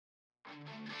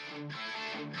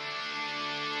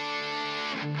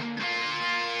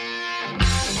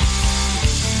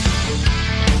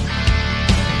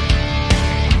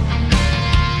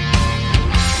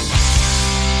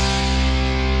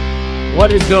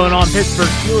What is going on, Pittsburgh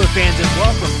Steelers fans, and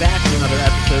welcome back to another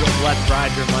episode of Let's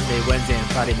Ride, your Monday, Wednesday, and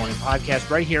Friday morning podcast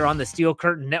right here on the Steel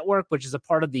Curtain Network, which is a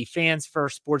part of the Fans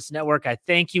First Sports Network. I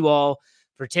thank you all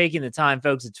for taking the time,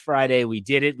 folks. It's Friday. We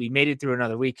did it. We made it through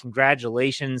another week.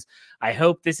 Congratulations. I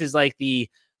hope this is like the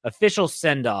official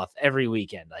send-off every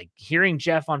weekend. Like hearing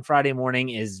Jeff on Friday morning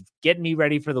is getting me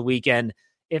ready for the weekend.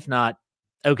 If not,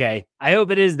 okay. I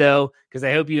hope it is, though, because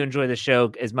I hope you enjoy the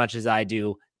show as much as I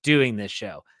do doing this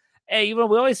show. Hey, we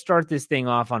always start this thing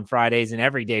off on Fridays and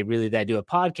every day, really, that I do a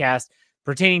podcast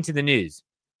pertaining to the news.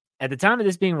 At the time of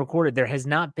this being recorded, there has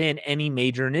not been any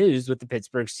major news with the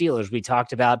Pittsburgh Steelers. We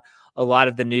talked about a lot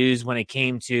of the news when it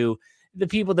came to the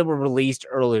people that were released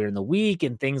earlier in the week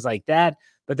and things like that,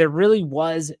 but there really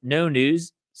was no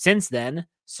news since then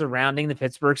surrounding the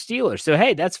Pittsburgh Steelers. So,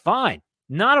 hey, that's fine.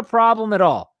 Not a problem at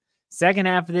all. Second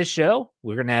half of this show,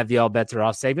 we're going to have the All Bets Are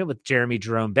Off segment with Jeremy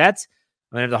Jerome Betts.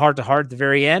 I'm going to have the heart-to-heart at the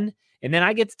very end, and then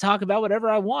I get to talk about whatever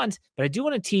I want, but I do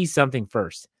want to tease something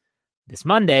first. This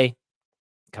Monday,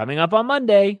 coming up on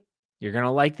Monday, you're going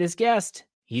to like this guest.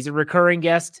 He's a recurring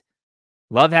guest.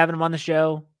 Love having him on the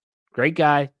show. Great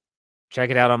guy.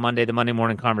 Check it out on Monday, the Monday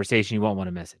Morning Conversation. You won't want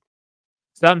to miss it.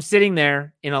 So I'm sitting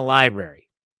there in a library.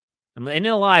 I'm in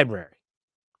a library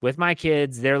with my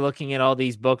kids. They're looking at all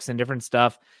these books and different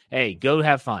stuff. Hey, go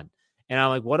have fun. And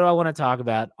I'm like, what do I want to talk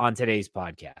about on today's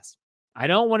podcast? I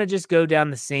don't want to just go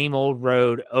down the same old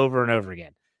road over and over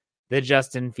again. The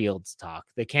Justin Fields talk,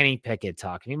 the Kenny Pickett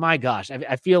talk. I mean, my gosh,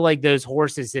 I feel like those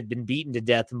horses have been beaten to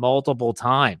death multiple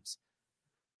times.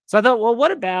 So I thought, well,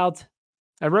 what about,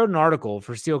 I wrote an article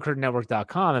for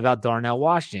SteelCurtainNetwork.com about Darnell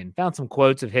Washington, found some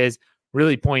quotes of his,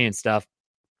 really poignant stuff,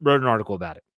 wrote an article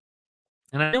about it.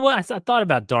 And I know what I thought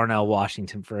about Darnell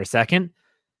Washington for a second.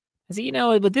 I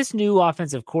said, with this new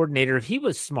offensive coordinator, if he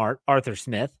was smart, Arthur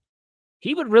Smith,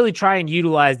 he would really try and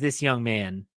utilize this young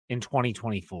man in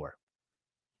 2024.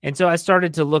 And so I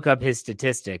started to look up his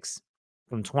statistics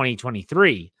from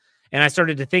 2023, and I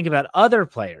started to think about other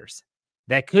players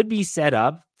that could be set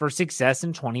up for success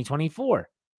in 2024.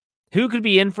 Who could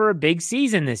be in for a big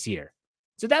season this year?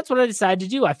 So that's what I decided to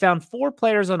do. I found 4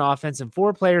 players on offense and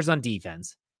 4 players on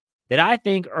defense that I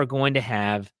think are going to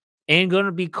have and going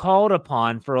to be called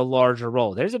upon for a larger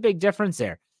role. There's a big difference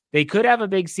there. They could have a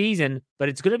big season, but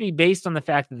it's going to be based on the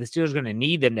fact that the Steelers are going to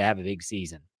need them to have a big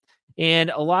season. And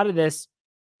a lot of this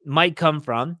might come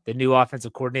from the new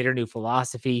offensive coordinator, new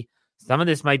philosophy. Some of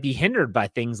this might be hindered by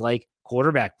things like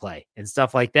quarterback play and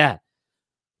stuff like that.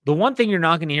 The one thing you're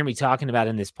not going to hear me talking about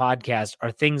in this podcast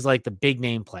are things like the big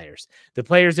name players, the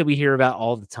players that we hear about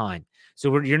all the time.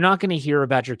 So you're not going to hear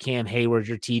about your Cam Hayward,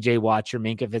 your TJ Watts, your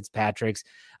Minkah Fitzpatricks.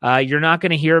 You're not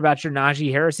going to hear about your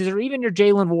Najee Harris's or even your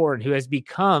Jaylen Warren, who has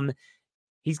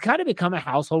he's kind of become a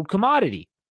household commodity.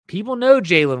 People know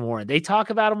Jaylen Warren. They talk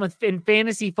about him in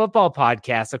fantasy football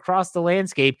podcasts across the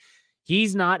landscape.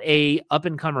 He's not a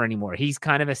up-and-comer anymore. He's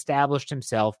kind of established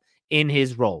himself in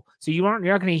his role. So you're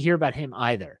not going to hear about him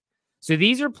either. So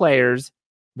these are players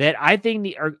that I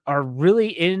think are really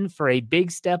in for a big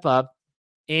step up,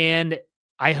 and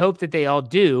I hope that they all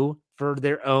do for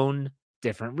their own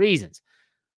different reasons.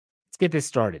 Let's get this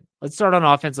started. Let's start on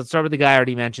offense. Let's start with the guy I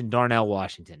already mentioned, Darnell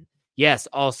Washington. Yes,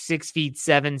 all 6'7",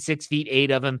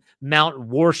 6'8" of him. Mount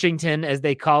Washington, as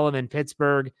they call him in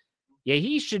Pittsburgh. Yeah,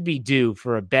 he should be due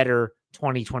for a better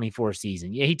 2024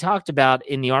 season. Yeah, he talked about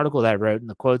in the article that I wrote and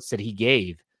the quotes that he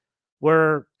gave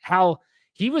were how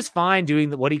he was fine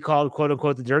doing what he called, quote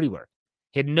unquote, the dirty work.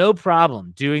 He had no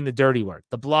problem doing the dirty work,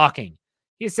 the blocking.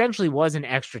 He essentially was an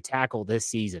extra tackle this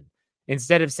season.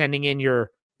 Instead of sending in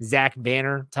your Zach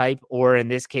Banner type, or in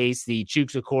this case, the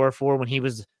Chuks Okorafor when he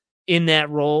was in that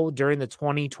role during the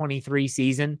 2023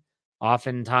 season,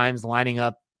 oftentimes lining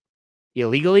up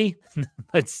illegally,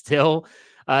 but still,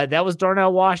 that was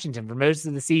Darnell Washington for most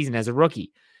of the season as a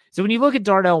rookie. So when you look at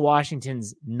Darnell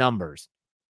Washington's numbers,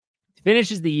 he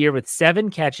finishes the year with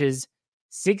 7 catches,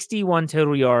 61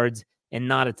 total yards, and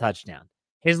not a touchdown.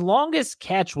 His longest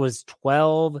catch was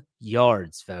 12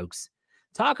 yards, folks.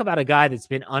 Talk about a guy that's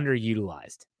been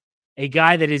underutilized, a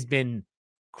guy that has been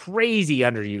crazy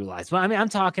underutilized. Well, I mean, I'm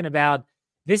talking about,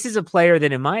 this is a player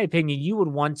that, in my opinion, you would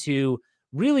want to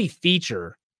really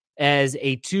feature as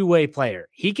a two-way player.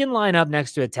 He can line up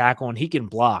next to a tackle and he can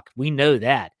block. We know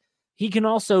that. He can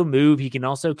also move. He can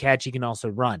also catch. He can also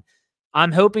run.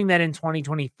 I'm hoping that in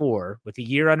 2024, with a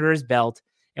year under his belt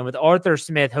and with Arthur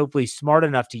Smith hopefully smart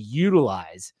enough to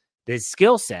utilize this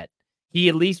skill set, he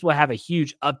at least will have a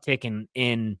huge uptick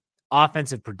in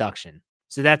offensive production.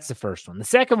 So that's the first one. The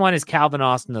second one is Calvin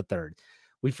Austin III.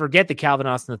 We forget that Calvin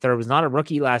Austin III was not a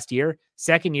rookie last year,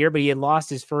 second year, but he had lost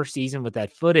his first season with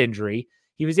that foot injury.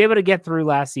 He was able to get through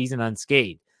last season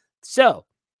unscathed. So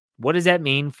what does that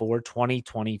mean for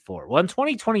 2024? Well, in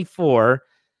 2024,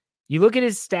 you look at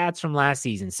his stats from last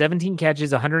season, 17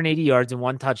 catches, 180 yards, and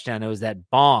 1 touchdown. It was that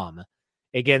bomb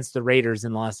against the Raiders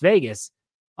in Las Vegas.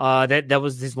 That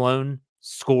was his lone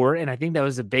score, and I think that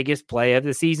was the biggest play of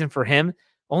the season for him.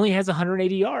 Only has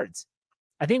 180 yards.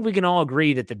 I think we can all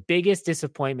agree that the biggest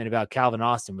disappointment about Calvin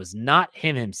Austin was not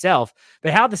him himself,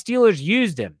 but how the Steelers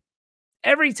used him.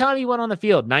 Every time he went on the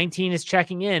field, 19 is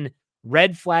checking in,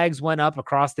 red flags went up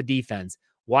across the defense.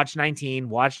 Watch 19,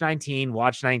 watch 19,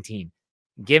 watch 19.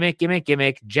 Gimmick, gimmick,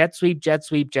 gimmick, jet sweep, jet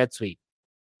sweep, jet sweep.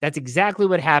 That's exactly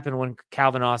what happened when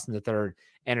Calvin Austin III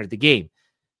entered the game.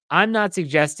 I'm not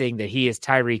suggesting that he is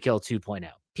Tyreek Hill 2.0.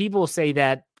 People say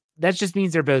that. That just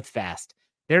means they're both fast.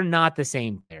 They're not the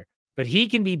same player, but he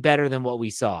can be better than what we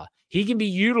saw. He can be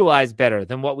utilized better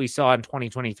than what we saw in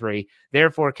 2023.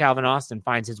 Therefore, Calvin Austin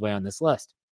finds his way on this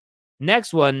list.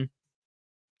 Next one,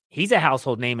 he's a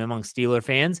household name among Steeler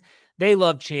fans. They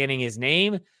love chanting his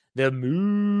name, the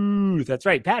Muth. That's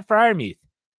right, Pat Freiermuth.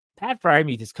 Pat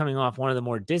Freiermuth is coming off one of the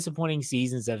more disappointing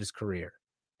seasons of his career.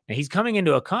 And he's coming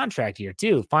into a contract year,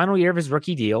 too. Final year of his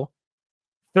rookie deal.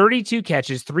 32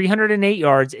 catches, 308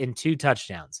 yards, and 2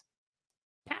 touchdowns.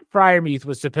 Pat Freiermuth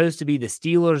was supposed to be the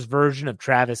Steelers' version of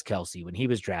Travis Kelce when he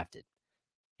was drafted.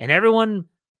 And everyone,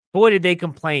 boy, did they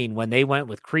complain when they went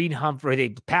with Creed Humphrey. They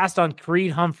passed on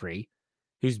Creed Humphrey,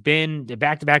 who's been the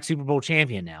back-to-back Super Bowl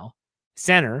champion now,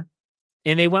 center,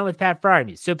 and they went with Pat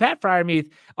Freiermuth. So Pat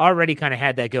Freiermuth already kind of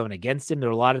had that going against him. There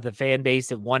were a lot of the fan base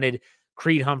that wanted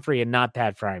Creed Humphrey and not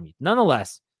Pat Freiermuth.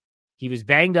 Nonetheless, he was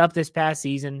banged up this past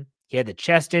season. He had the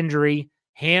chest injury,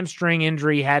 hamstring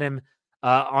injury, had him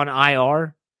on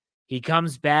IR. He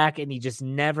comes back and he just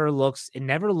never looks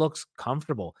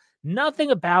comfortable. Nothing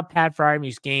about Pat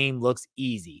Freiermuth's game looks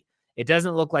easy. It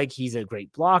doesn't look like he's a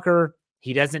great blocker.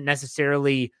 He doesn't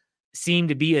necessarily seem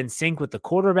to be in sync with the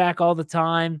quarterback all the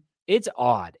time. It's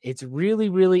odd. It's really,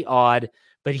 really odd,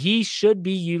 but he should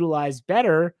be utilized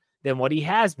better than what he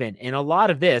has been. And a lot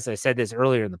of this, I said this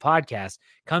earlier in the podcast,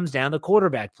 comes down to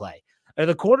quarterback play. Are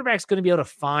the quarterback's going to be able to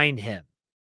find him?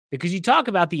 Because you talk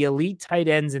about the elite tight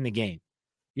ends in the game.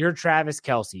 Your Travis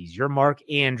Kelce's, your Mark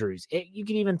Andrews. You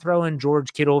can even throw in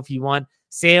George Kittle if you want.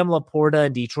 Sam Laporta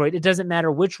in Detroit. It doesn't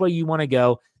matter which way you want to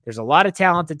go. There's a lot of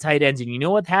talented tight ends. And you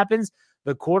know what happens?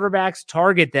 The quarterbacks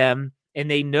target them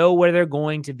and they know where they're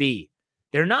going to be.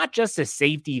 They're not just a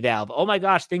safety valve. Oh my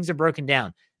gosh, things are broken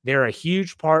down. They're a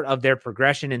huge part of their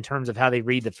progression in terms of how they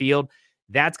read the field.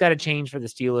 That's got to change for the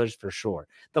Steelers for sure.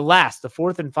 The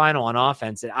fourth and final on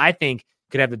offense that I think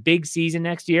could have a big season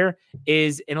next year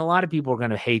is, and a lot of people are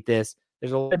going to hate this.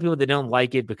 There's a lot of people that don't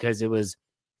like it because it was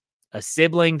a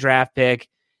sibling draft pick.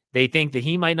 They think that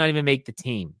he might not even make the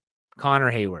team. Connor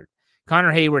Hayward.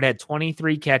 Connor Hayward had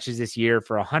 23 catches this year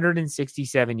for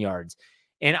 167 yards.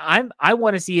 And I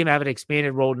want to see him have an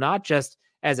expanded role, not just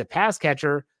as a pass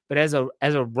catcher, but as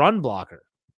a run blocker.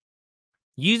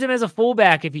 Use him as a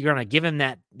fullback if you're going to give him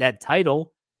that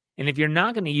title. And if you're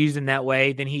not going to use him that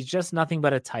way, then he's just nothing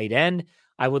but a tight end.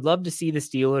 I would love to see the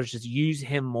Steelers just use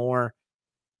him more.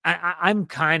 I'm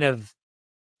kind of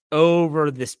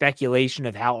over the speculation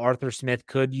of how Arthur Smith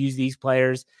could use these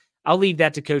players. I'll leave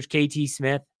that to Coach KT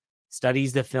Smith.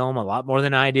 Studies the film a lot more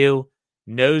than I do.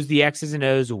 Knows the X's and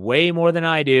O's way more than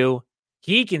I do.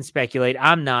 He can speculate.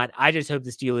 I'm not. I just hope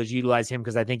the Steelers utilize him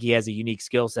because I think he has a unique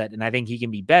skill set, and I think he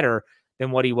can be better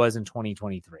than what he was in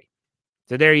 2023.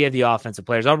 So there you have the offensive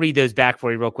players. I'll read those back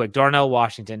for you real quick. Darnell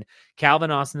Washington,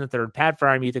 Calvin Austin III, Pat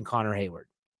Freiermuth, and Connor Hayward.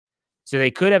 So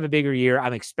they could have a bigger year.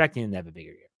 I'm expecting them to have a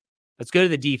bigger year. Let's go to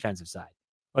the defensive side.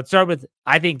 Let's start with,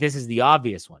 I think this is the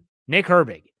obvious one, Nick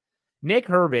Herbig. Nick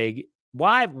Herbig,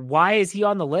 why is he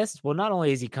on the list? Well, not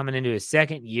only is he coming into his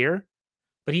second year,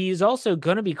 but he is also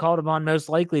going to be called upon most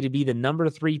likely to be the number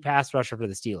 3 pass rusher for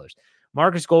the Steelers.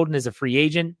 Marcus Golden is a free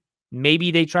agent.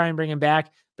 Maybe they try and bring him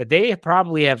back, but they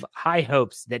probably have high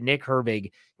hopes that Nick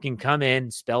Herbig can come in,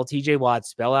 spell TJ Watt,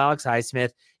 spell Alex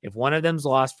Highsmith. If one of them's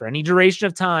lost for any duration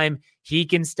of time, he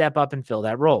can step up and fill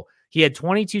that role. He had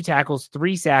 22 tackles,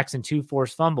 3 sacks, and 2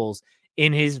 forced fumbles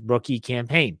in his rookie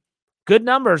campaign. Good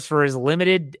numbers for as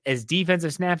limited as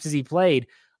defensive snaps as he played.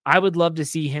 I would love to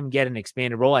see him get an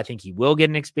expanded role. I think he will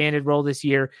get an expanded role this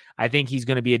year. I think he's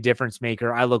going to be a difference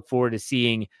maker. I look forward to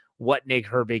seeing what Nick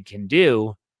Herbig can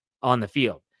do on the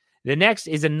field. The next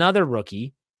is another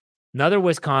rookie, another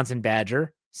Wisconsin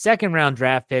Badger, second-round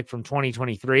draft pick from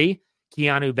 2023,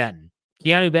 Keanu Benton.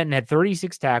 Keanu Benton had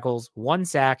 36 tackles, 1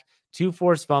 sack, 2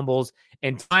 forced fumbles,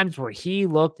 and times where he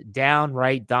looked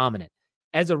downright dominant.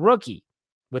 As a rookie,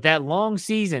 with that long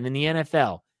season in the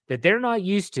NFL that they're not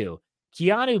used to,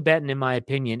 Keanu Benton, in my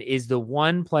opinion, is the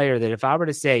one player that if I were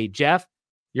to say, Jeff,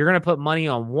 you're going to put money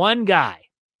on one guy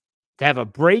to have a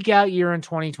breakout year in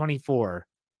 2024,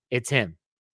 it's him.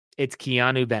 It's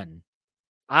Keanu Benton.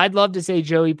 I'd love to say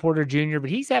Joey Porter Jr., but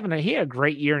he had a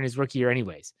great year in his rookie year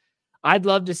anyways. I'd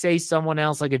love to say someone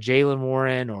else like a Jaylen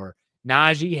Warren or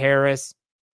Najee Harris.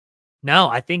 No,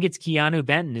 I think it's Keanu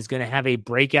Benton is going to have a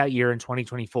breakout year in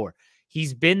 2024.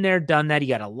 He's been there, done that. He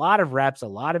got a lot of reps, a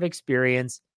lot of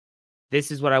experience. This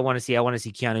is what I want to see. I want to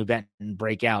see Keanu Benton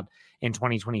break out in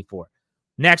 2024.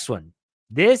 Next one.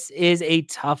 This is a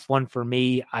tough one for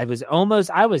me. I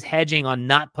was hedging on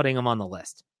not putting him on the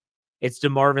list. It's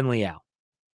DeMarvin Leal.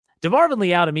 DeMarvin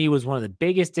Leal to me was one of the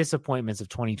biggest disappointments of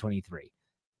 2023.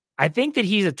 I think that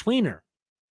he's a tweener.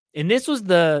 And this was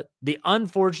the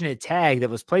unfortunate tag that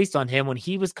was placed on him when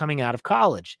he was coming out of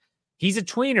college. He's a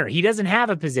tweener. He doesn't have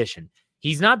a position.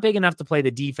 He's not big enough to play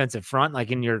the defensive front,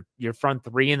 like in your front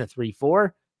three and the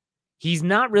 3-4. He's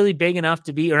not really big enough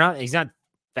to be, he's not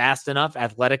fast enough,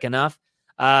 athletic enough.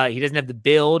 He doesn't have the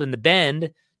build and the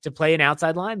bend to play an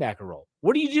outside linebacker role.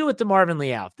 What do you do with DeMarvin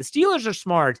Leal? If the Steelers are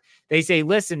smart, they say,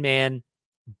 listen, man,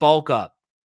 bulk up.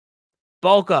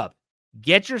 Bulk up.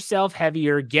 Get yourself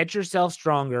heavier, get yourself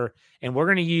stronger, and we're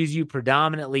going to use you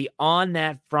predominantly on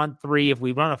that front three. If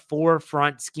we run a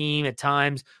 4-front scheme at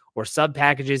times or sub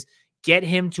packages, get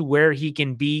him to where he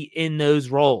can be in those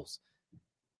roles.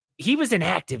 He was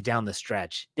inactive down the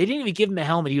stretch. They didn't even give him a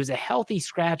helmet. He was a healthy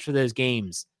scratch for those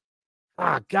games.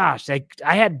 Gosh, I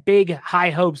had big, high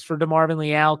hopes for DeMarvin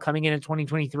Leal coming in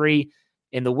 2023,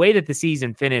 and the way that the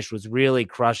season finished was really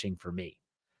crushing for me.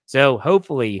 So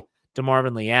hopefully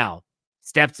DeMarvin Leal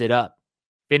steps it up,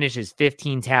 finishes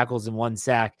 15 tackles and 1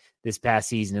 sack this past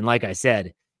season. And like I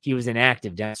said, he was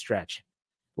inactive down the stretch.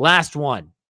 Last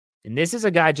one, and this is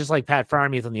a guy just like Pat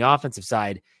Freiermuth on the offensive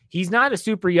side. He's not a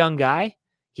super young guy.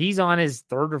 He's on his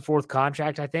 3rd or 4th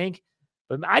contract, I think.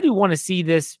 But I do want to see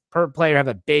this player have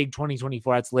a big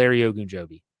 2024. That's Larry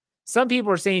Ogunjobi. Some people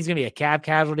are saying he's going to be a cap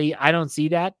casualty. I don't see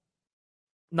that.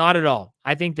 Not at all.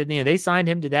 I think that they signed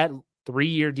him to that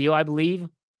 3-year deal, I believe,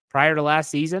 prior to last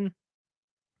season.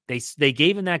 They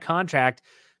gave him that contract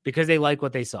because they liked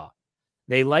what they saw.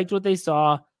 They liked what they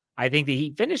saw. I think that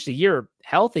he finished the year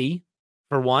healthy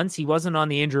for once. He wasn't on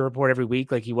the injury report every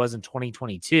week like he was in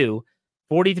 2022.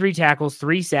 43 tackles,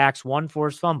 3 sacks, 1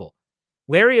 forced fumble.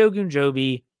 Larry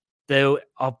Ogunjobi, though,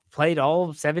 played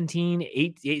all 18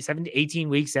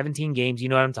 weeks, 17 games. You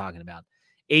know what I'm talking about.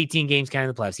 18 games counting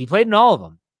the playoffs. He played in all of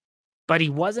them, but he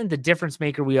wasn't the difference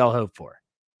maker we all hoped for.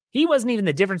 He wasn't even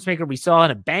the difference maker we saw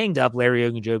in a banged up Larry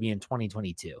Ogunjobi in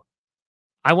 2022.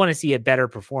 I want to see a better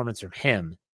performance from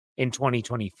him in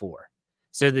 2024.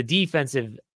 So the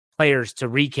defensive players, to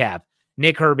recap,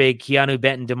 Nick Herbig, Keanu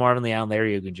Benton, DeMarvin Leal, and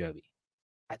Larry Ogunjobi.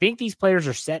 I think these players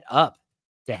are set up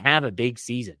to have a big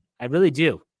season. I really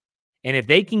do. And if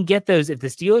they can get those, if the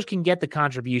Steelers can get the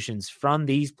contributions from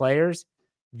these players,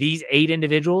 these 8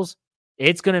 individuals,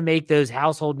 it's going to make those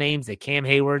household names that Cam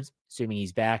Hayward's, assuming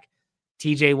he's back,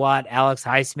 TJ Watt, Alex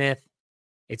Highsmith,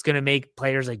 it's going to make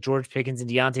players like George Pickens and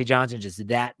Deontay Johnson just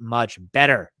that much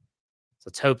better. So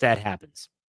let's hope that happens.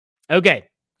 Okay,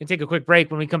 going to take a quick break.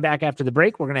 When we come back after the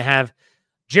break, we're going to have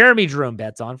Jeremy Jerome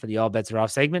Betts on for the All Bets Are Off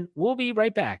segment. We'll be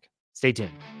right back. Stay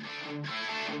tuned.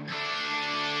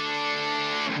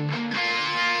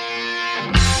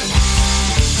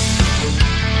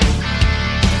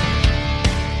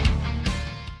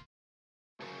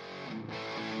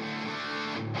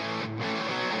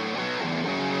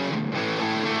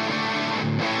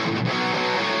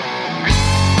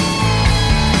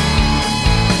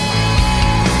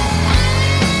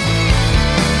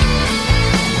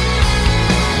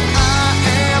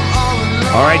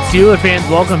 All right, Steeler fans,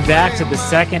 welcome back to the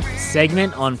second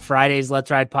segment on Friday's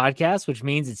Let's Ride podcast, which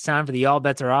means it's time for the All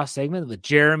Bets Are Off segment with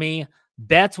Jeremy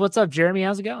Betts. What's up, Jeremy?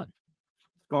 How's it going?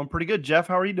 Going pretty good, Jeff.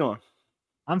 How are you doing?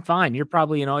 I'm fine. You're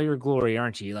probably in all your glory,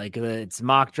 aren't you? Like it's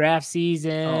mock draft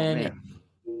season,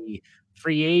 the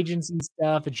free agency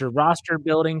stuff. It's your roster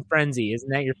building frenzy. Isn't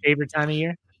that your favorite time of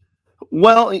year?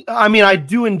 Well, I mean, I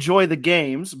do enjoy the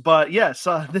games, but yes,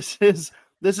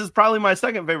 this is probably my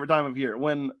second favorite time of year.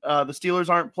 When the Steelers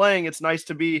aren't playing, it's nice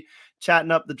to be chatting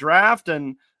up the draft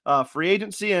and free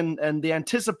agency, and the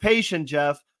anticipation,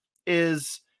 Jeff,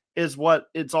 is what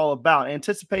it's all about.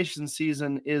 Anticipation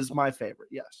season is my favorite.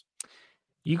 Yes.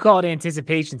 You call it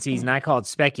anticipation season. I call it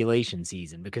speculation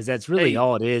season because that's really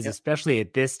all it is, especially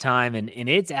at this time. And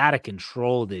it's out of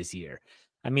control this year.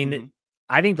 I mean,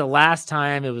 I think the last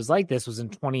time it was like this was in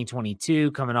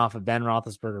 2022, coming off of Ben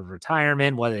Roethlisberger's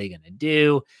retirement. What are they going to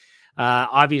do?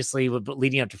 Obviously,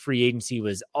 leading up to free agency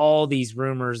was all these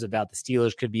rumors about the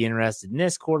Steelers could be interested in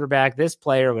this quarterback, this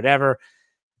player, whatever.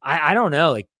 I don't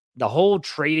know. Like the whole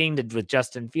trading with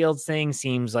Justin Fields thing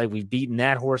seems like we've beaten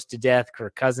that horse to death.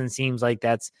 Kirk Cousins seems like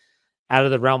that's out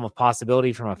of the realm of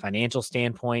possibility from a financial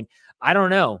standpoint. I don't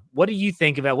know. What do you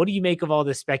think about, what do you make of all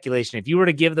this speculation? If you were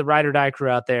to give the ride or die crew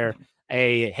out there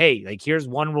hey, like here's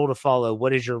one rule to follow,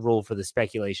 what is your rule for the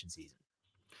speculation season?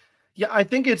 Yeah, I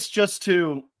think it's just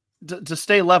to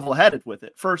stay level headed with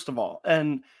it, first of all,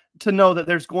 and to know that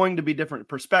there's going to be different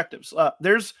perspectives.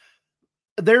 There's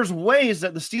ways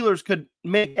that the Steelers could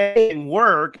make anything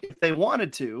work if they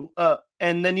wanted to.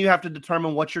 And then you have to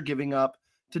determine what you're giving up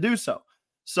to do so.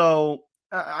 So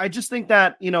I just think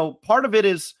that, part of it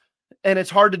is, and it's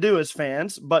hard to do as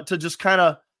fans, but to just kind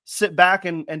of sit back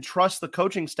and trust the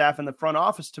coaching staff and the front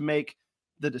office to make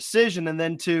the decision and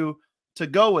then to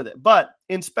go with it. But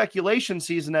in speculation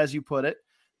season, as you put it,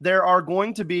 there are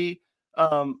going to be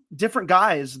different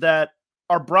guys that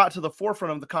are brought to the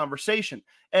forefront of the conversation.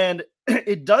 And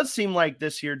it does seem like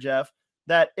this year, Jeff,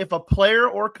 that if a player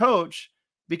or coach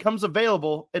becomes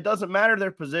available, it doesn't matter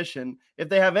their position. If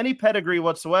they have any pedigree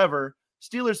whatsoever,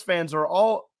 Steelers fans are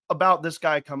all about this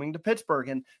guy coming to Pittsburgh,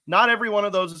 and not every one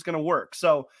of those is going to work.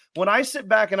 So when I sit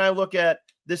back and I look at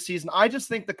this season, I just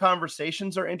think the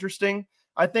conversations are interesting.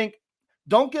 I think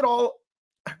don't get all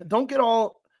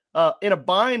in a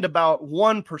bind about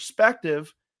one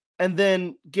perspective and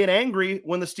then get angry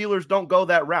when the Steelers don't go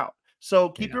that route. So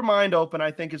keep your mind open,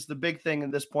 I think, is the big thing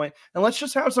at this point. And let's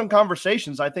just have some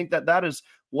conversations. I think that is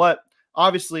what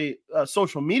obviously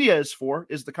social media is for,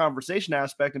 is the conversation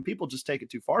aspect, and people just take it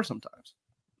too far sometimes.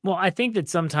 Well, I think that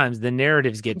sometimes the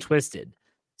narratives get twisted.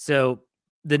 So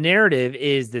the narrative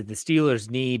is that the Steelers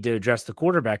need to address the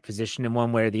quarterback position in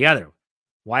one way or the other.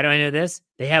 Why do I know this?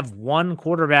 They have one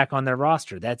quarterback on their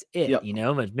roster. That's it.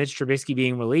 Yep. With Mitch Trubisky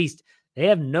being released, they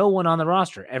have no one on the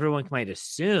roster. Everyone might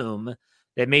assume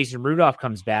that Mason Rudolph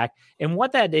comes back. And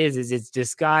what that is it's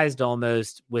disguised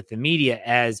almost with the media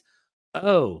as,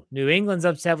 oh, New England's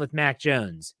upset with Mac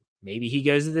Jones. Maybe he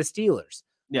goes to the Steelers.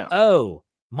 Yeah. Oh,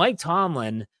 Mike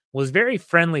Tomlin was very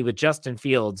friendly with Justin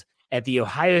Fields at the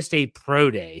Ohio State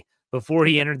Pro Day before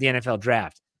he entered the NFL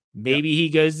draft. Maybe he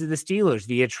goes to the Steelers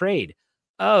via trade.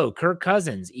 Oh, Kirk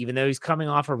Cousins, even though he's coming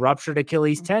off a ruptured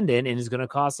Achilles tendon and is going to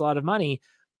cost a lot of money,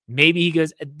 maybe he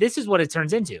goes. This is what it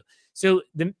turns into. So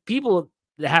the people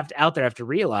that out there have to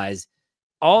realize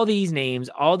all these names,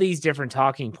 all these different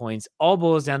talking points, all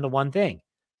boils down to one thing.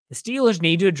 The Steelers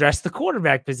need to address the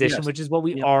quarterback position, which is what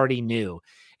we already knew.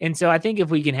 And so I think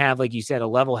if we can have, like you said, a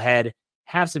level head,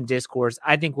 have some discourse,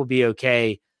 I think we'll be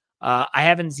okay. I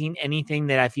haven't seen anything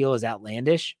that I feel is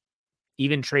outlandish.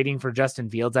 Even trading for Justin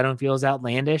Fields, I don't feel is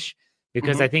outlandish,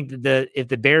 because I think that if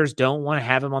the Bears don't want to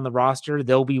have him on the roster,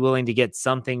 they'll be willing to get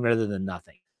something rather than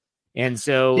nothing. And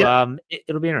so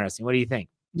it'll be interesting. What do you think?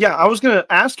 Yeah, I was going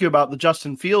to ask you about the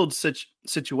Justin Fields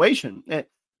situation.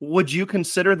 Would you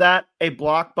consider that a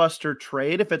blockbuster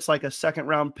trade if it's like a second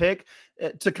round pick,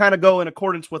 to kind of go in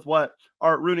accordance with what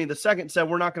Art Rooney II said?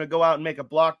 We're not going to go out and make a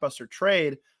blockbuster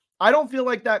trade. I don't feel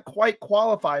like that quite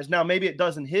qualifies. Now, maybe it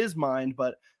does in his mind,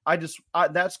 but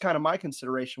that's kind of my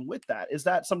consideration with that. Is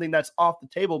that something that's off the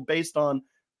table based on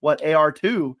what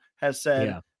AR2 has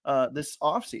said this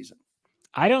offseason?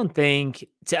 I don't think,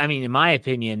 in my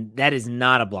opinion, that is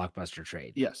not a blockbuster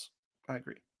trade. Yes, I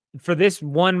agree. For this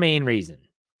one main reason.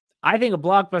 I think a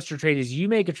blockbuster trade is you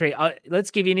make a trade. Let's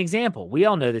give you an example. We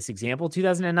all know this example.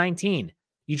 2019,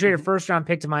 you trade a first-round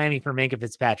pick to Miami for Minkah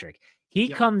Fitzpatrick. He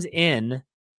comes in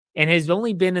and has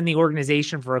only been in the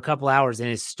organization for a couple hours and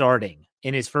is starting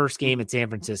in his first game at San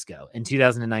Francisco in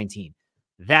 2019.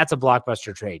 That's a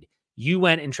blockbuster trade. You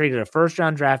went and traded a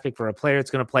first-round draft pick for a player that's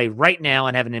going to play right now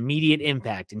and have an immediate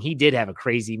impact, and he did have a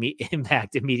crazy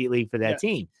impact immediately for that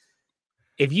team.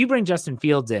 If you bring Justin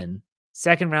Fields in,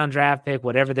 second-round draft pick,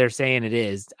 whatever they're saying it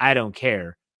is, I don't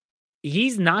care.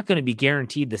 He's not going to be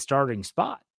guaranteed the starting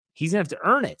spot. He's going to have to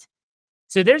earn it.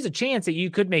 So there's a chance that you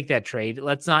could make that trade. I'm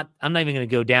not even going to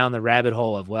go down the rabbit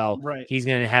hole of, he's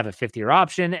going to have a fifth-year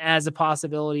option as a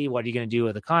possibility. What are you going to do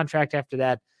with a contract after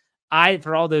that? I,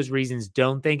 for all those reasons,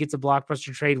 don't think it's a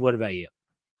blockbuster trade. What about you?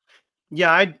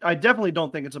 Yeah, I definitely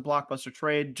don't think it's a blockbuster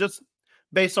trade, just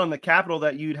based on the capital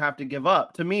that you'd have to give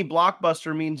up. To me,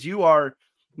 blockbuster means you are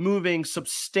moving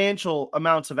substantial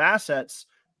amounts of assets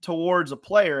towards a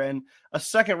player, and a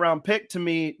second round pick to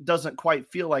me doesn't quite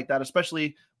feel like that,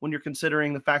 especially when you're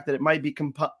considering the fact that it might be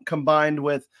combined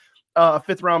with a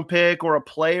fifth round pick or a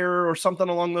player or something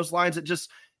along those lines.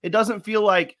 It doesn't feel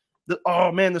like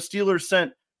oh man, the Steelers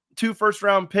sent 2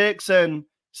 first-round picks and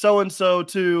so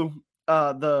to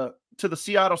the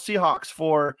Seattle Seahawks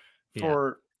for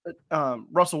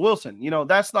Russell Wilson.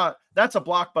 That's a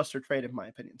blockbuster trade in my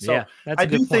opinion. So I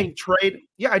do think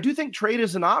trade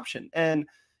is an option. And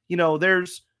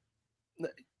there's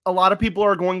a lot of people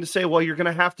are going to say, well, you're going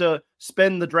to have to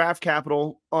spend the draft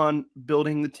capital on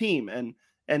building the team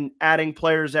and adding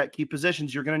players at key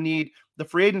positions. You're going to need the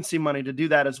free agency money to do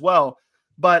that as well.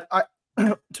 But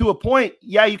to a point,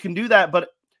 you can do that, but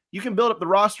you can build up the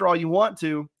roster all you want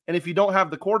to. And if you don't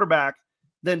have the quarterback,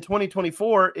 then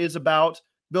 2024 is about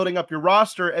building up your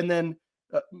roster and then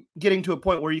getting to a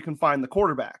point where you can find the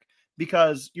quarterback,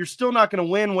 because you're still not going to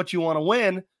win what you want to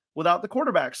win without the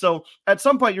quarterback. So at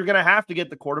some point you're going to have to get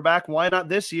the quarterback. Why not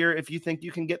this year if you think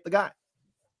you can get the guy?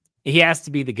 He has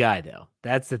to be the guy, though.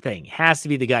 That's the thing. Has to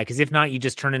be the guy, because if not, you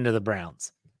just turn into the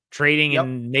Browns, trading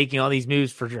and making all these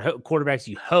moves for quarterbacks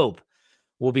you hope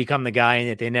will become the guy, and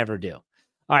that they never do.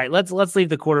 All right, let's leave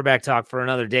the quarterback talk for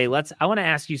another day. I want to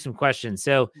ask you some questions.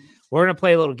 So we're going to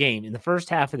play a little game. In the first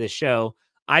half of this show,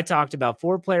 I talked about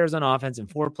 4 players on offense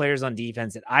and 4 players on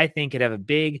defense that I think could have a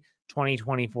big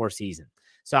 2024 season.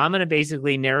 So I'm going to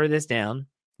basically narrow this down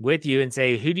with you and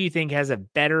say, who do you think has a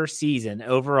better season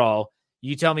overall?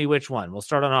 You tell me which one. We'll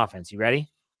start on offense. You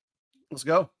ready? Let's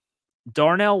go.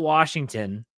 Darnell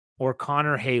Washington or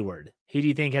Connor Hayward? Who do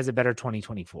you think has a better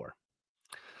 2024?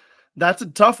 That's a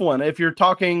tough one. If you're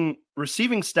talking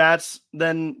receiving stats,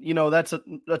 then, that's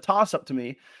a toss-up to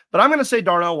me. But I'm going to say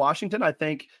Darnell Washington. I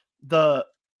think the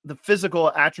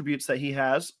physical attributes that he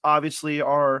has obviously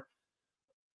are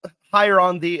higher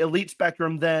on the elite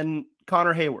spectrum than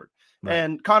Connor Hayward. Right.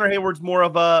 And Connor Hayward's more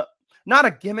of not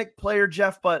a gimmick player,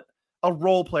 Jeff, but a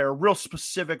role player, a real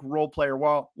specific role player,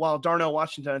 while Darnell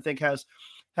Washington, I think,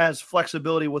 has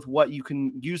flexibility with what you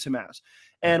can use him as.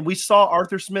 And we saw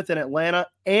Arthur Smith in Atlanta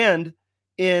and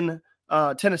in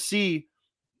Tennessee,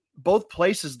 both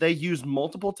places they use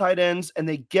multiple tight ends, and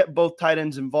they get both tight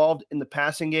ends involved in the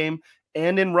passing game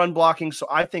and in run blocking. So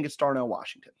I think it's Darnell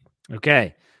Washington.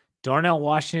 Okay. Darnell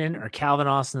Washington or Calvin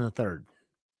Austin III?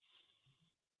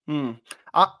 I'm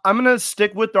going to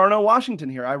stick with Darnell Washington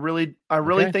here. I really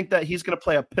think that he's going to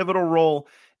play a pivotal role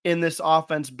in this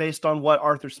offense based on what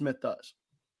Arthur Smith does.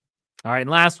 All right. And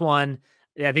last one.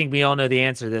 I think we all know the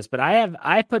answer to this, but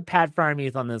I put Pat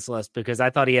Freiermuth on this list because I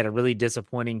thought he had a really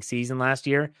disappointing season last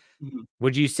year. Mm-hmm.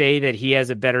 Would you say that he has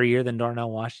a better year than Darnell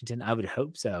Washington? I would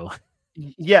hope so.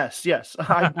 Yes.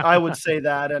 I would say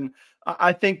that. And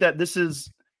I think that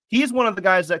he's one of the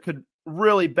guys that could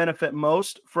really benefit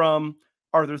most from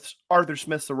Arthur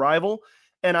Smith's arrival.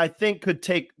 And I think could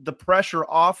take the pressure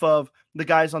off of the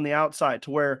guys on the outside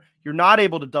to where you're not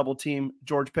able to double team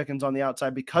George Pickens on the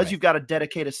outside because you've got to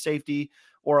dedicate a safety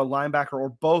or a linebacker or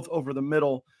both over the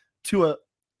middle to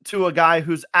a guy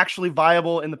who's actually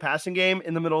viable in the passing game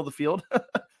in the middle of the field,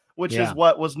 which is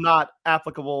what was not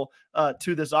applicable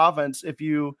to this offense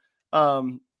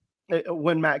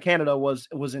when Matt Canada was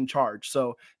in charge.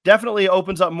 So definitely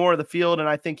opens up more of the field, and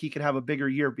I think he could have a bigger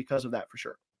year because of that for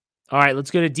sure. All right,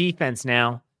 let's go to defense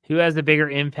now. Who has the bigger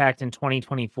impact in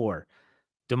 2024?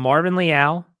 DeMarvin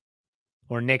Leal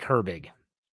or Nick Herbig?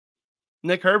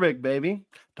 Nick Herbig, baby.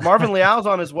 DeMarvin Leal's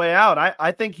on his way out.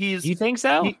 I think he's... You think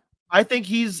so? I think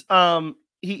he's...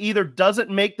 he either doesn't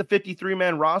make the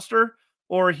 53-man roster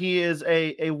or he is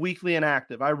a weekly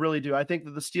inactive. I really do. I think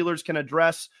that the Steelers can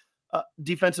address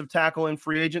defensive tackle in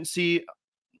free agency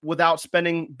without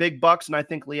spending big bucks, and I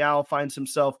think Leal finds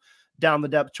himself down the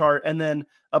depth chart. And then,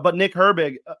 but Nick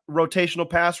Herbig, rotational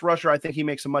pass rusher, I think he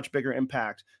makes a much bigger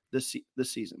impact this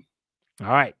season. All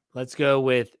right, let's go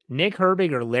with Nick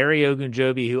Herbig or Larry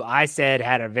Ogunjobi, who I said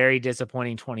had a very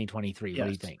disappointing 2023. Yes. What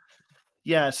do you think?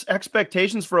 Yes,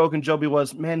 expectations for Ogunjobi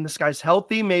was, man, this guy's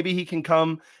healthy. Maybe he can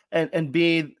come and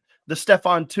be the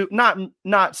Stephon Tuitt,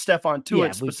 not Stephon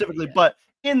Tuitt specifically, but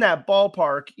in that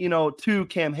ballpark, to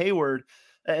Cam Hayward.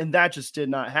 And that just did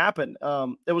not happen.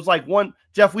 It was like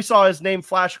Jeff, we saw his name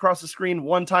flash across the screen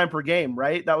one time per game,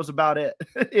 right? That was about it,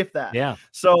 if that. Yeah.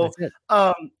 So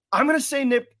I'm going to say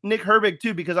Nick Herbig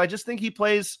too, because I just think he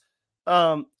plays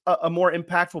a more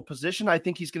impactful position. I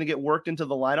think he's going to get worked into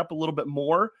the lineup a little bit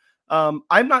more.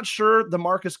 I'm not sure the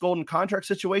Marcus Golden contract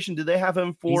situation. Do they have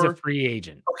him for? He's a free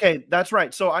agent. Okay, that's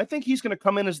right. So I think he's going to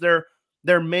come in as their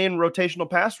main rotational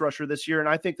pass rusher this year. And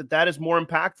I think that is more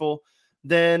impactful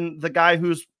than the guy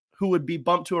who would be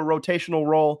bumped to a rotational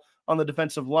role on the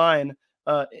defensive line,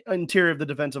 interior of the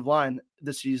defensive line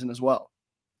this season as well.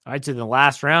 All right, so the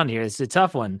last round here, this is a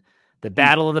tough one. The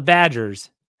Battle of the Badgers,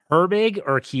 Herbig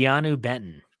or Keanu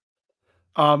Benton?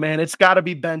 Oh man, it's got to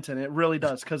be Benton. It really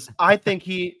does, because I think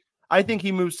I think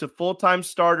he moves to full-time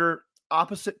starter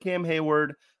opposite Cam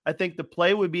Hayward. I think the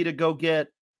play would be to go get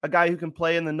a guy who can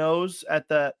play in the nose at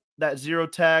that zero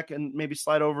tech and maybe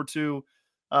slide over to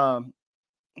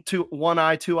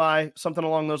 1-eye, 2-eye, something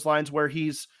along those lines where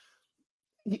he's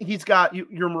got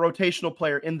your rotational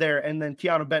player in there, and then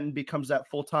Keanu Benton becomes that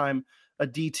full-time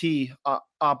DT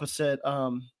opposite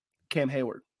Cam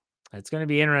Hayward. It's going to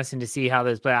be interesting to see how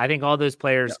those play. I think all those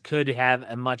players could have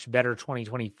a much better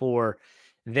 2024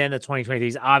 than the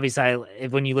 2023s. Obviously,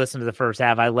 when you listen to the first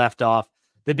half, I left off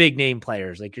the big name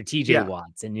players like your TJ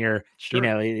Watts and your,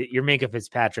 your Minkah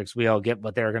Fitzpatricks. We all get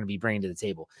what they're going to be bringing to the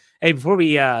table. Hey, before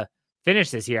we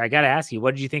finish this here, I got to ask you,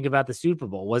 what did you think about the Super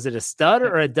Bowl? Was it a stud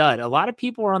or a dud? A lot of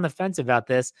people were on the fence about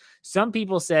this. Some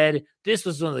people said this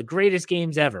was one of the greatest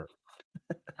games ever.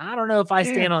 I don't know if I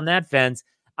stand on that fence.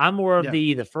 I'm more of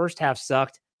the first half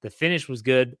sucked. The finish was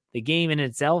good. The game in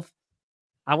itself,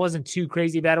 I wasn't too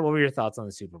crazy about it. What were your thoughts on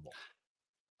the Super Bowl?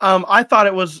 I thought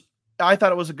it was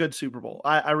a good Super Bowl.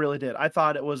 I really did. I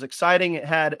thought it was exciting. It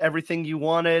had everything you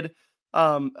wanted.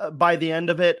 By the end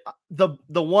of it, the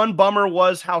one bummer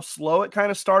was how slow it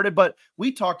kind of started, but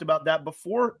we talked about that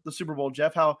before the Super Bowl,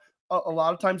 Jeff, how a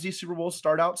lot of times these Super Bowls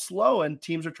start out slow and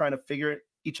teams are trying to figure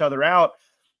each other out.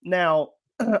 Now,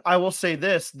 I will say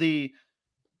this, the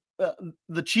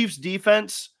Chiefs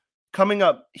defense coming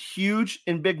up huge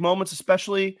in big moments,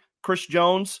 especially Chris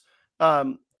Jones,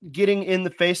 getting in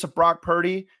the face of Brock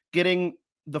Purdy, getting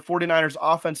the 49ers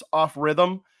offense off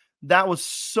rhythm. That was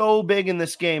so big in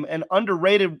this game and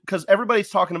underrated because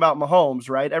everybody's talking about Mahomes,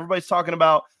 right? Everybody's talking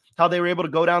about how they were able to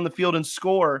go down the field and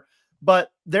score,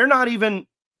 but they don't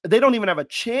even have a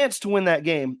chance to win that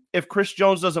game if Chris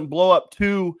Jones doesn't blow up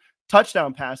 2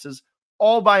 touchdown passes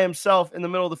all by himself in the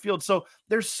middle of the field. So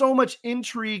there's so much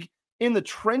intrigue in the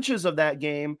trenches of that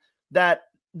game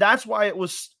that's why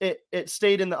it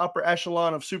stayed in the upper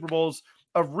echelon of Super Bowls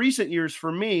of recent years.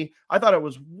 For me, I thought it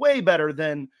was way better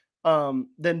than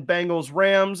Bengals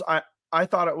Rams. I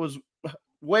thought it was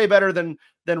way better than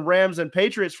Rams and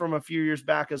Patriots from a few years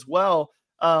back as well.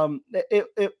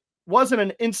 It wasn't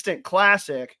an instant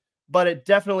classic, but it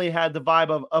definitely had the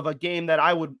vibe of a game that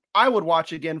I would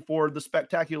watch again for the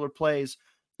spectacular plays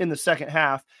in the second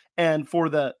half and for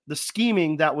the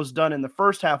scheming that was done in the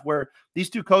first half, where these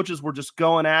two coaches were just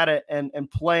going at it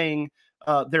and playing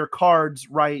their cards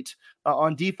right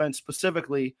on defense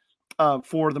specifically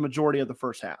for the majority of the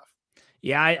first half.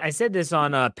 Yeah, I said this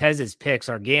on Pez's Picks,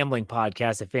 our gambling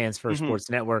podcast at Fans First Sports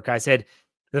Network. I said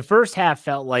the first half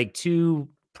felt like two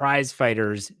prize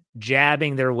fighters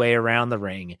jabbing their way around the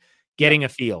ring, getting a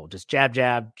feel, just jab,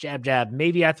 jab, jab, jab.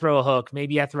 Maybe I throw a hook,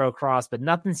 maybe I throw a cross, but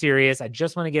nothing serious. I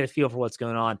just want to get a feel for what's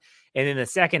going on. And in the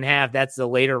second half, that's the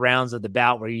later rounds of the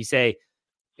bout where you say,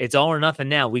 it's all or nothing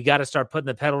now. We got to start putting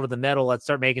the pedal to the metal. Let's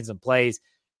start making some plays.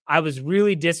 I was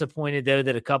really disappointed, though,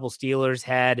 that a couple Steelers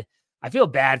had – I feel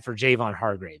bad for Javon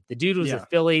Hargrave. The dude was a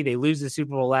Philly. They lose the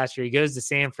Super Bowl last year. He goes to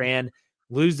San Fran,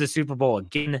 lose the Super Bowl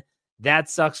again. That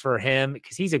sucks for him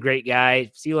because he's a great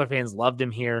guy. Steeler fans loved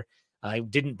him here. He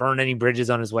didn't burn any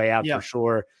bridges on his way out for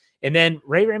sure. And then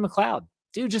Ray McCloud.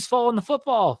 Dude, just fall on the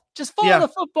football. Just fall on the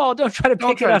football. Don't try to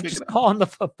pick it up. Just fall on the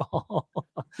football.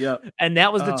 And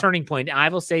that was the turning point. I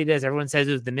will say this. Everyone says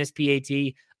it was the missed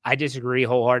PAT. I disagree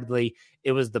wholeheartedly.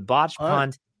 It was the botched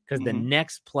punt because the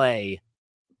next play,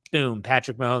 boom,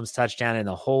 Patrick Mahomes touchdown, and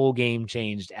the whole game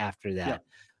changed after that.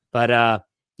 But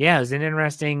it was an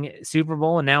interesting Super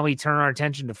Bowl, and now we turn our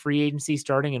attention to free agency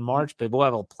starting in March, but we'll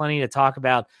have plenty to talk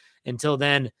about until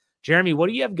then. Jeremy, what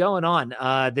do you have going on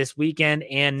this weekend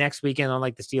and next weekend on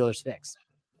the Steelers Fix?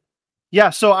 Yeah,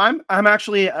 so I'm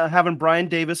actually having Brian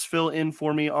Davis fill in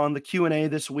for me on the Q&A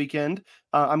this weekend.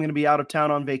 I'm going to be out of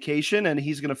town on vacation, and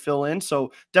he's going to fill in,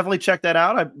 so definitely check that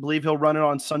out. I believe he'll run it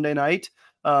on Sunday night.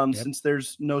 Since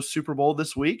there's no Super Bowl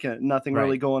this week and nothing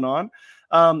really going on.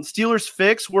 Steelers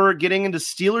Fix, we're getting into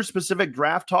Steelers specific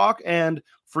draft talk and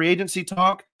free agency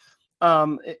talk.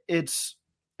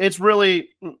 It's really,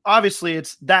 obviously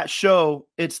it's that show.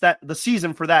 It's the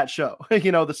season for that show, the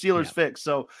Steelers Fix.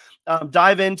 So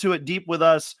dive into it deep with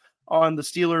us on the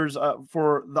Steelers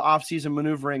for the offseason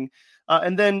maneuvering.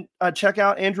 And then check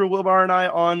out Andrew Wilbar and I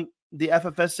on the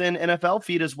FFSN NFL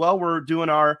feed as well. We're doing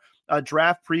our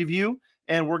draft preview.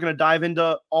 And we're going to dive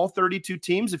into all 32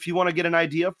 teams. If you want to get an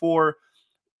idea for,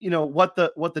 what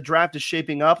the draft is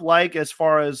shaping up like, as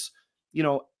far as,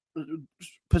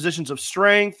 positions of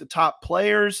strength, the top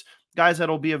players, guys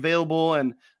that'll be available,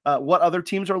 and what other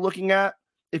teams are looking at.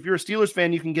 If you're a Steelers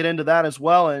fan, you can get into that as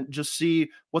well and just see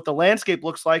what the landscape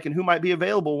looks like and who might be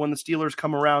available when the Steelers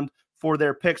come around for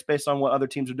their picks based on what other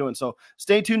teams are doing. So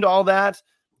stay tuned to all that.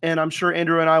 And I'm sure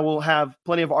Andrew and I will have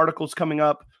plenty of articles coming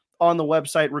up on the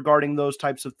website regarding those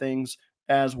types of things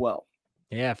as well.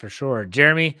 Yeah, for sure.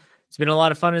 Jeremy, it's been a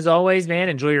lot of fun as always, man.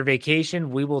 Enjoy your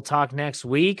vacation. We will talk next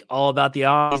week all about the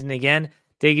offseason again.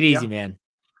 Take it easy, man.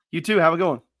 You too. Have a good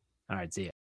one. All right, see ya.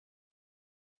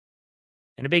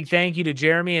 And a big thank you to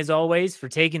Jeremy, as always, for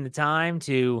taking the time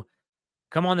to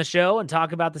come on the show and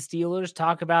talk about the Steelers,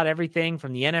 talk about everything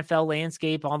from the NFL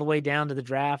landscape all the way down to the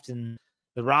draft and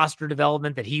the roster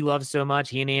development that he loves so much,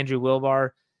 he and Andrew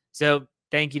Wilbar. So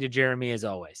thank you to Jeremy, as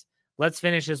always. Let's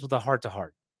finish this with a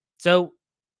heart-to-heart. So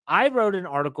I wrote an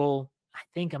article, I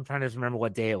think I'm trying to remember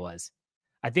what day it was.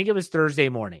 I think it was Thursday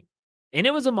morning. And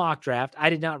it was a mock draft. I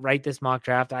did not write this mock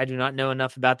draft. I do not know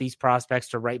enough about these prospects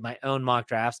to write my own mock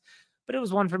drafts, but it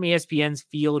was one from ESPN's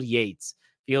Field Yates.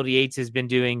 Field Yates has been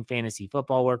doing fantasy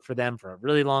football work for them for a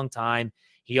really long time.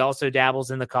 He also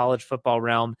dabbles in the college football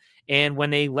realm. And when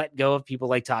they let go of people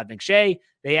like Todd McShay,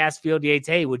 they asked Field Yates,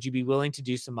 hey, would you be willing to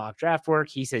do some mock draft work?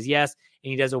 He says yes,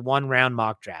 and he does a 1-round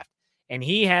mock draft. And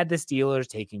he had the Steelers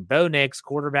taking Bo Nix,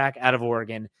 quarterback out of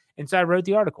Oregon. And so I wrote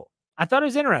the article. I thought it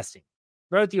was interesting.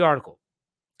 Wrote the article.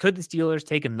 Could the Steelers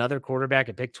take another quarterback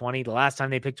at pick 20? The last time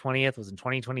they picked 20th was in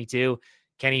 2022.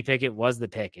 Kenny Pickett was the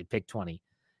pick at pick 20.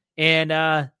 And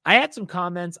I had some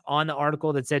comments on the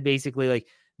article that said basically like,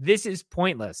 this is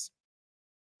pointless.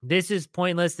 This is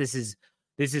pointless. This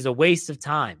is a waste of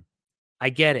time. I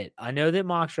get it. I know that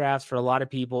mock drafts for a lot of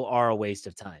people are a waste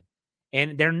of time.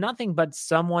 And they're nothing but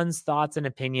someone's thoughts and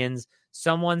opinions,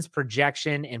 someone's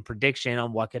projection and prediction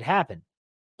on what could happen.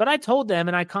 But I told them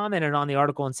and I commented on the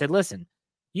article and said, listen,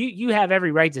 you have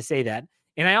every right to say that.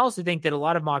 And I also think that a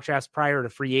lot of mock drafts prior to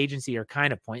free agency are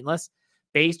kind of pointless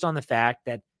based on the fact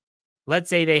that, let's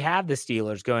say they have the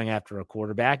Steelers going after a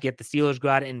quarterback, yet the Steelers go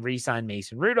out and re-sign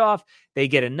Mason Rudolph. They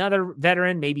get another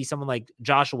veteran, maybe someone like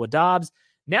Joshua Dobbs.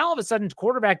 Now, all of a sudden,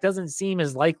 quarterback doesn't seem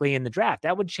as likely in the draft.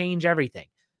 That would change everything.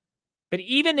 But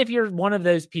even if you're one of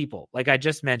those people, like I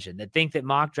just mentioned, that think that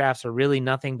mock drafts are really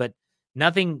nothing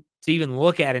to even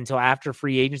look at until after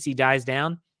free agency dies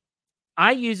down,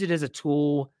 I use it as a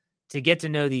tool to get to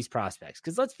know these prospects.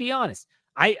 Because let's be honest,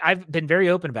 I've been very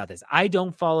open about this. I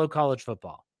don't follow college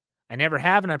football. I never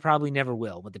have, and I probably never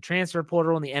will. With the transfer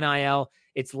portal and the NIL,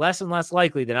 it's less and less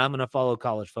likely that I'm going to follow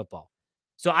college football.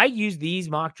 So I use these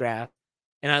mock drafts,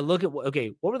 and I look at,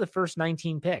 okay, what were the first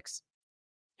 19 picks?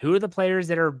 Who are the players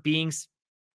that are being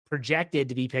projected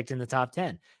to be picked in the top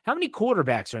 10? How many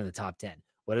quarterbacks are in the top 10?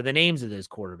 What are the names of those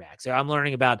quarterbacks? So I'm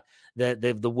learning about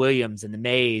the Williams and the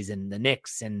Mays and the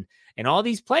Knicks and all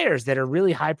these players that are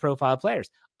really high-profile players.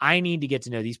 I need to get to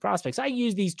know these prospects. I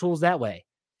use these tools that way.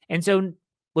 And so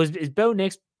is Bo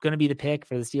Nix going to be the pick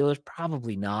for the Steelers?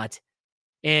 Probably not.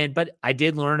 But I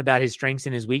did learn about his strengths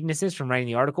and his weaknesses from writing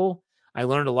the article. I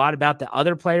learned a lot about the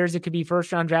other players that could be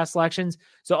first-round draft selections.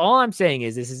 So all I'm saying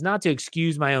is this is not to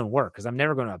excuse my own work, because I'm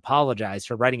never going to apologize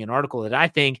for writing an article that I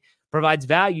think provides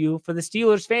value for the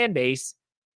Steelers fan base.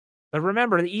 But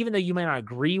remember, even though you may not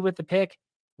agree with the pick,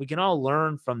 we can all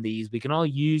learn from these. We can all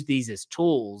use these as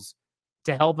tools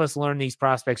to help us learn these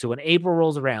prospects. So when April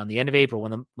rolls around, the end of April,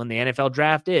 when the NFL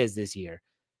draft is this year,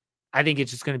 I think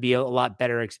it's just going to be a lot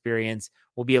better experience.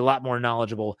 We'll be a lot more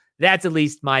knowledgeable. That's at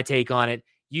least my take on it.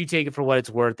 You take it for what it's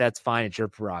worth. That's fine. It's your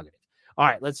prerogative. All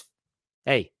right,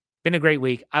 been a great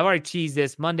week. I've already teased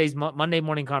this. Monday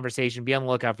morning conversation. Be on the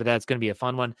lookout for that. It's going to be a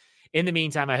fun one. In the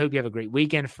meantime, I hope you have a great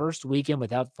weekend. First weekend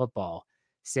without football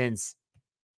since,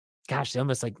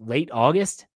 almost like late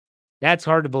August. That's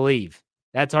hard to believe.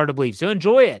 So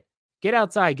enjoy it. Get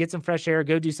outside, get some fresh air,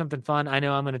 go do something fun. I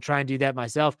know I'm going to try and do that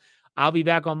myself. I'll be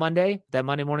back on Monday. That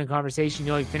Monday morning conversation.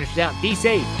 You know, you finish it out. Be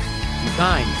safe. Be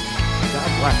kind.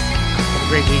 God bless. Have a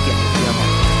great weekend. We'll see you on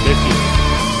Monday. Good to you.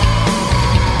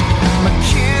 My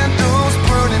candles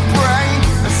burning bright.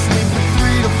 I sleep for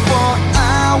 3 to 4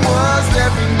 hours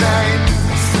every night.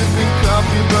 Sipping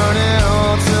coffee, burning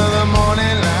all till the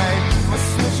morning light. My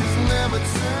switch is never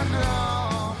turned on.